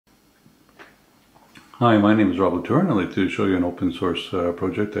Hi, my name is Rob Latour, and I'd like to show you an open source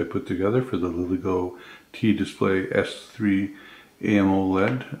project I put together for the LilyGo T-Display S3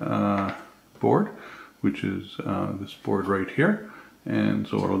 AMOLED board, which is this board right here. And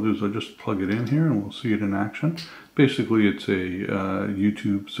so what I'll do is I'll just plug it in here and we'll see it in action. Basically it's a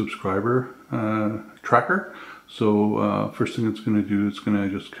YouTube subscriber tracker. So first thing it's going to do is going to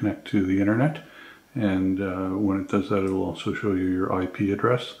just connect to the internet, and when it does that, it will also show you your IP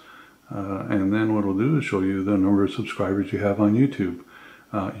address. And then what it'll do is show you the number of subscribers you have on YouTube.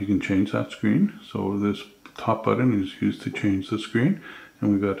 You can change that screen. So this top button is used to change the screen,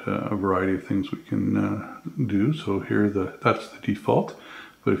 and we've got a variety of things we can do. So here that's the default,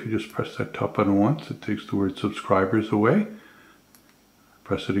 but if you just press that top button once, it takes the word subscribers away.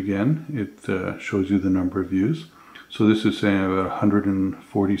 Press it again, it shows you the number of views. So this is saying about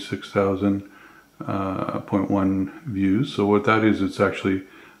 146,000.1 views. So what that is, it's actually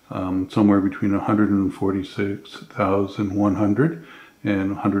somewhere between 146,100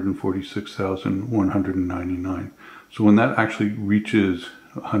 and 146,199. So when that actually reaches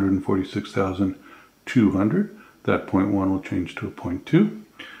 146,200, that 0.1 will change to a 0.2.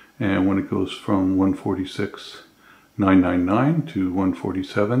 And when it goes from 146,999 to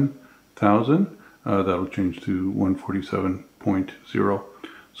 147,000, that'll change to 147.0.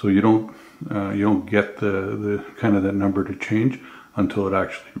 So you don't get the kind of that number to change until it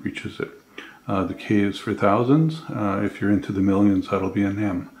actually reaches it. The K is for thousands. If you're into the millions, that'll be an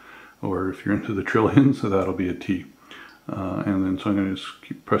M, or if you're into the trillions, that'll be a T. And then so I'm going to just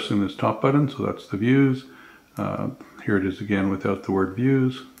keep pressing this top button. So that's the views. Here it is again without the word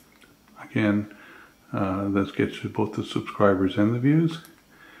views. Again, that gets you both the subscribers and the views,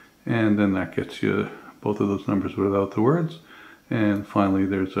 and then that gets you both of those numbers without the words. And finally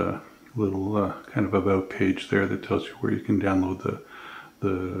there's a little kind of about page there that tells you where you can download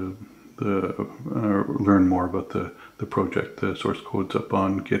learn more about the project. The source code's up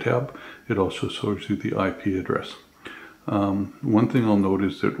on GitHub. It also shows you the IP address. One thing I'll note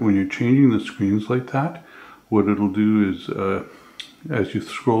is that when you're changing the screens like that, what it'll do is as you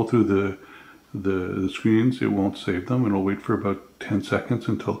scroll through the screens, it won't save them. It'll wait for about 10 seconds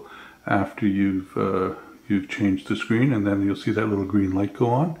until after you've changed the screen, and then you'll see that little green light go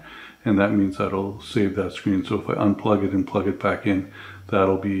on, and that means that'll save that screen. So if I unplug it and plug it back in,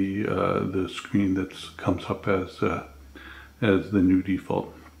 that'll be the screen that comes up as the new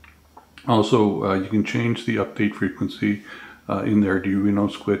default. Also, you can change the update frequency in there. Do you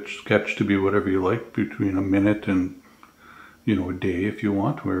sketch to be whatever you like, between a minute and a day if you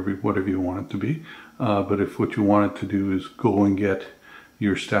want, whatever you want it to be. But if what you want it to do is go and get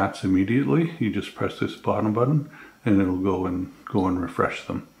your stats immediately, you just press this bottom button and it'll go and refresh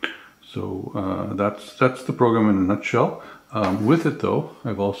them. So that's the program in a nutshell. With it though,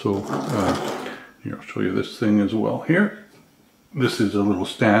 I've also here, I'll show you this thing as well here. This is a little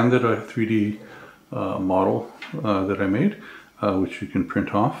stand that a 3D model that I made, which you can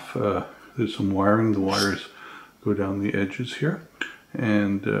print off. There's some wiring. The wires go down the edges here,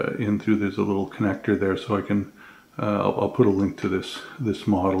 and in through there's a little connector there, so I can I'll put a link to this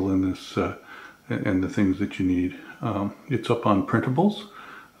model and this and the things that you need. It's up on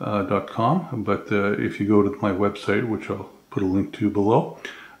Printables.com, but if you go to my website, which I'll put a link to below,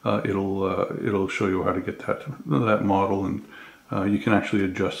 it'll show you how to get that model, and you can actually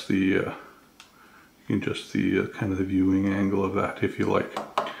adjust the kind of the viewing angle of that if you like.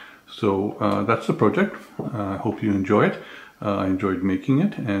 So that's the project. I hope you enjoy it. I enjoyed making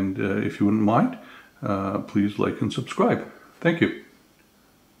it, and if you wouldn't mind, please like and subscribe. Thank you.